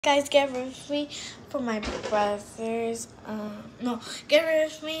Guys, get ready with me for my brother's, get ready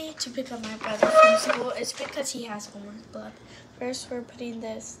with me to pick up my brother from school. It's because he has homework club. First, we're putting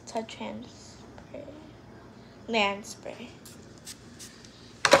this touch hand spray, land spray.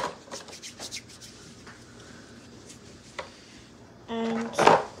 And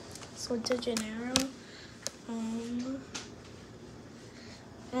so De Janeiro,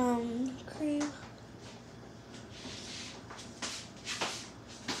 cream.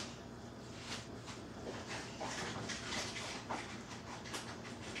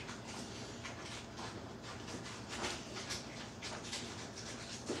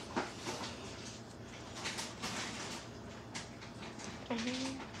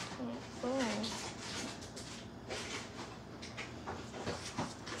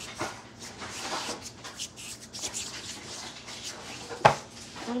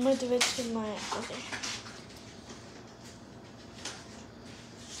 I'm gonna do it to my other.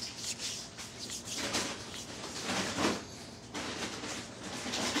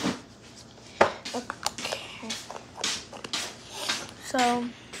 Okay. So,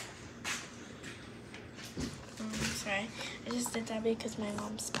 sorry, I just did that because my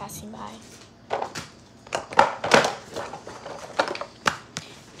mom's passing by.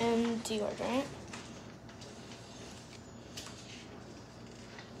 And deodorant.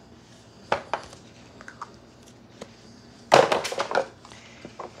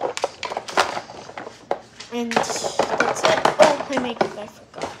 And that's it. Oh, my makeup, I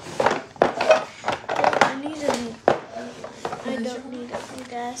forgot. I need a new I don't need a new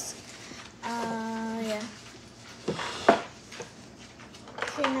desk. Yeah.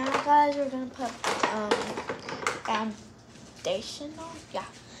 Okay, now guys, we're gonna put foundation on. Yeah.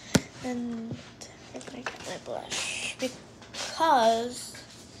 And we're gonna get my blush because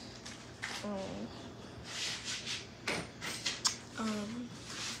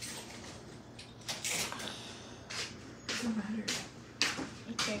doesn't matter.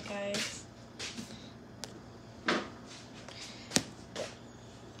 Okay, guys.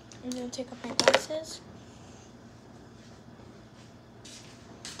 I'm gonna take off my glasses.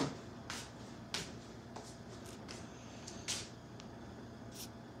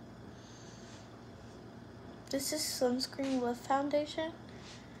 This is sunscreen with foundation.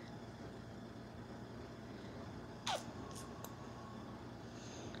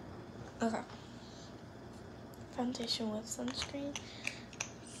 Okay. Foundation with sunscreen.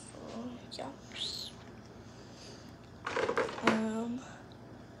 So, yeah.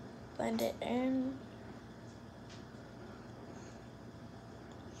 Blend it in.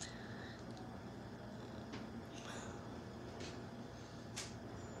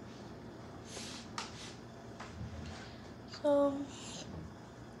 So,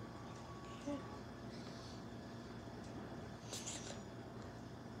 I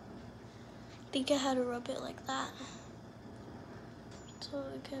think I had to rub it like that so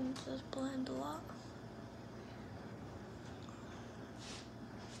it can just blend a lot.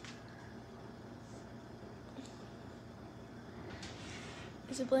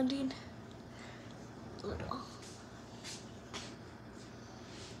 Is it blending? A little.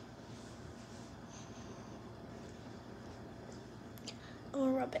 I'm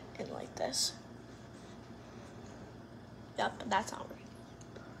gonna rub it in like this. Yep, that's not right.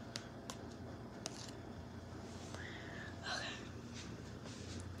 Okay.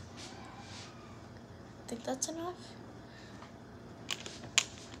 I think that's enough.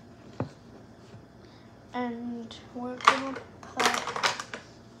 And we're gonna put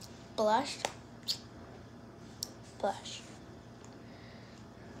blush. Blush.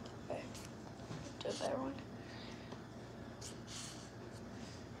 Okay. Do a better one.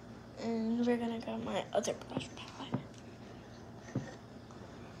 And we're gonna get my other blush palette.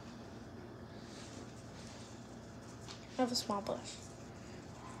 I have a small blush.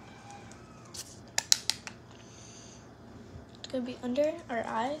 It's gonna be under our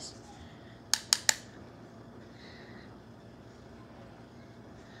eyes.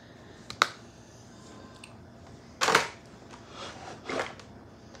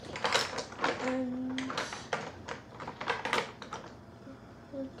 And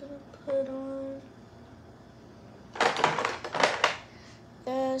we're gonna put on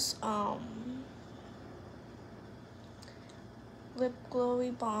this lip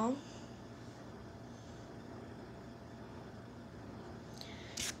glowy balm.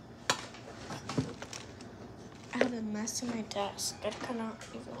 I have a mess in my desk. I cannot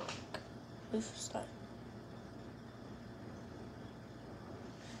even move stuff.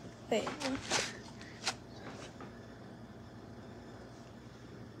 Wait.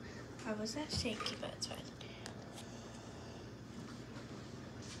 I was that shaky, but it's fine.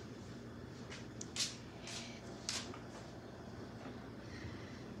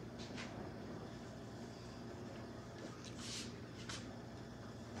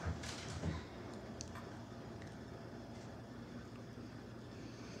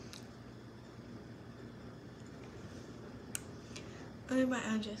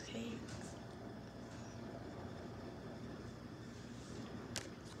 I'm just kidding.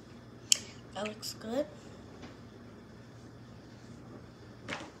 That looks good.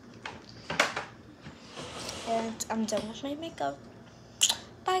 And I'm done with my makeup.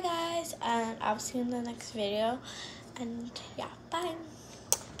 Bye guys, and I'll see you in the next video. And yeah, bye.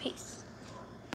 Peace.